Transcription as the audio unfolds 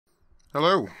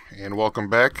Hello, and welcome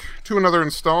back to another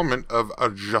installment of A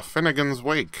Jeffinnegans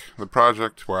Wake, the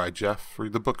project where I, Jeff,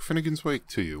 read the book Finnegan's Wake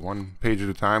to you, one page at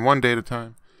a time, one day at a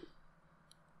time.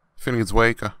 Finnegan's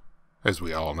Wake, as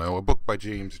we all know, a book by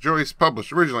James Joyce,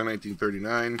 published originally in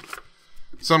 1939.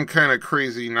 Some kind of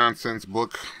crazy nonsense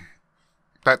book.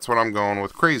 That's what I'm going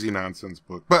with, crazy nonsense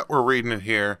book. But we're reading it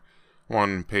here,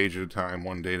 one page at a time,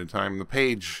 one day at a time. The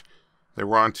page that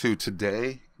we're on to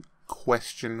today,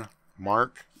 question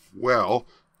mark. Well,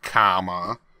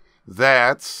 comma,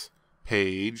 that's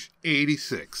page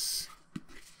 86.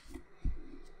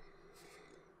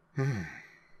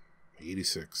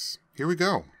 86. Here we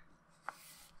go.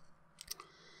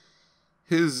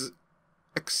 His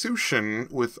execution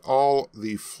with all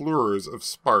the fleurs of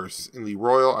sparse in the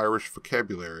Royal Irish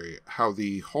vocabulary, how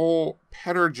the whole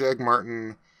Peter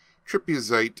Jagmartin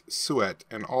Tripiazite Suet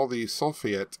and all the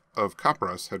sulphiate of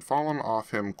copperas had fallen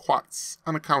off him quats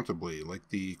unaccountably, like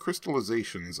the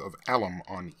crystallizations of alum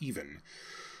on even,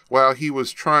 while he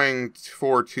was trying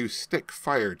to stick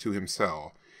fire to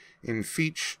himself. In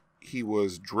feach he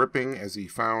was dripping as he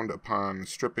found upon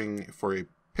stripping for a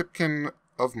pipkin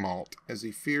of malt, as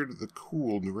he feared the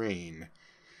cooled rain.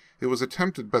 It was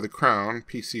attempted by the Crown,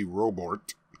 P.C.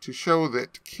 Robort, to show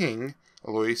that King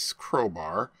Alois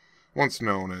Crowbar, once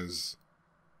known as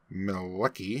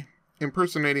Melecky,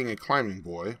 impersonating a climbing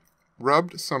boy,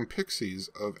 rubbed some pixies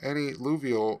of any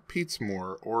luvial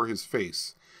peatsmoor o'er his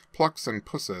face, plucks and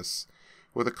pusses,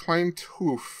 with a klein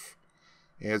toof,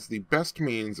 as the best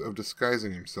means of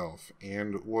disguising himself,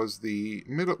 and was to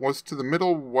the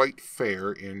middle white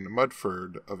fair in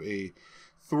Mudford of a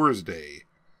Thursday,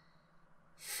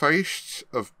 feist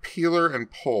of peeler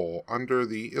and pole, under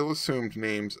the ill-assumed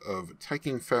names of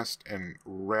Tykingfest and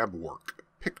Rabwork,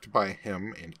 picked by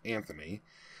him and Anthony,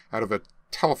 out of a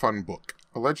telephone book,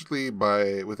 allegedly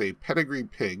with a pedigree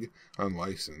pig,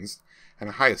 unlicensed, and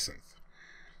a hyacinth.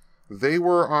 They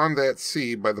were on that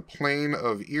sea by the plain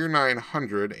of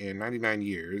 999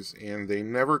 years, and they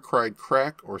never cried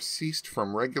crack or ceased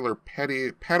from regular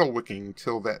paddle-wicking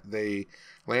till that they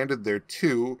landed their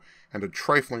two and a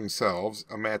trifling selves,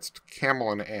 amatst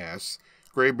camel and ass,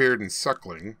 greybeard and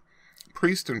suckling,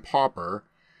 priest and pauper,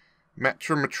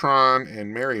 matromatron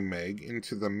and Mary Meg,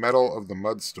 into the meadow of the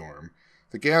mudstorm.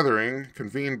 The gathering,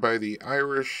 convened by the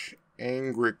Irish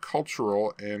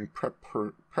agricultural and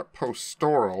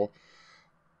prepostoral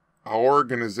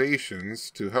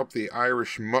organizations to help the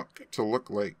Irish muck to look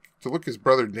his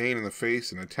brother Dane in the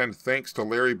face and attend thanks to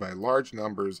Larry by large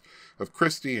numbers of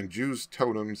Christy and Jews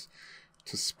totems,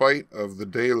 to spite of the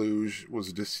deluge,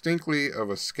 was distinctly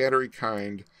of a scattery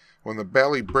kind, when the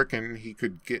ballybricken he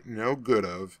could get no good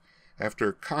of,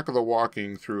 after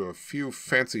cock-o'-the-walking through a few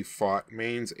fancy-fought,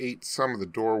 mains ate some of the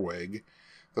doorweg,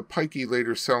 the pikey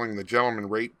later selling the gentleman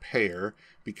rate payer,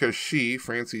 because she,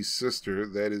 Francie's sister,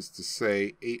 that is to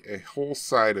say, ate a whole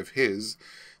side of his,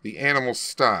 the animal's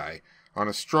sty, on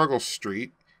a struggle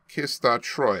street, kissed a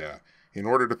Troya, in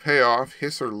order to pay off,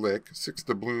 hiss or lick, 6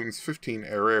 doubloons 15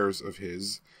 arrears of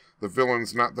his, the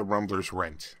villain's not the rumbler's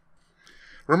rent.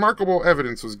 Remarkable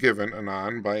evidence was given,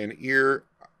 anon, by an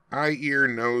eye, ear,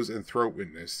 nose, and throat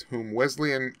witness, whom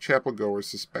Wesleyan chapel-goers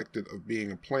suspected of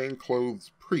being a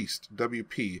plain-clothes priest,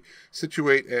 W.P.,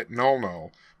 situate at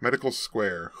Null, Medical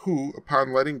Square, who,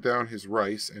 upon letting down his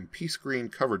rice and peace-green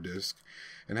cover-disc,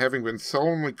 and having been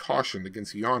solemnly cautioned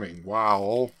against yawning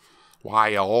while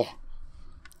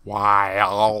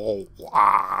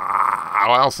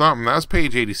something. That's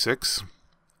page 86.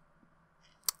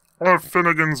 Of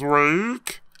Finnegan's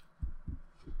Wake.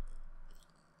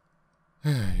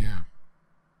 Yeah.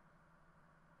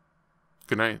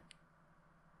 Good night.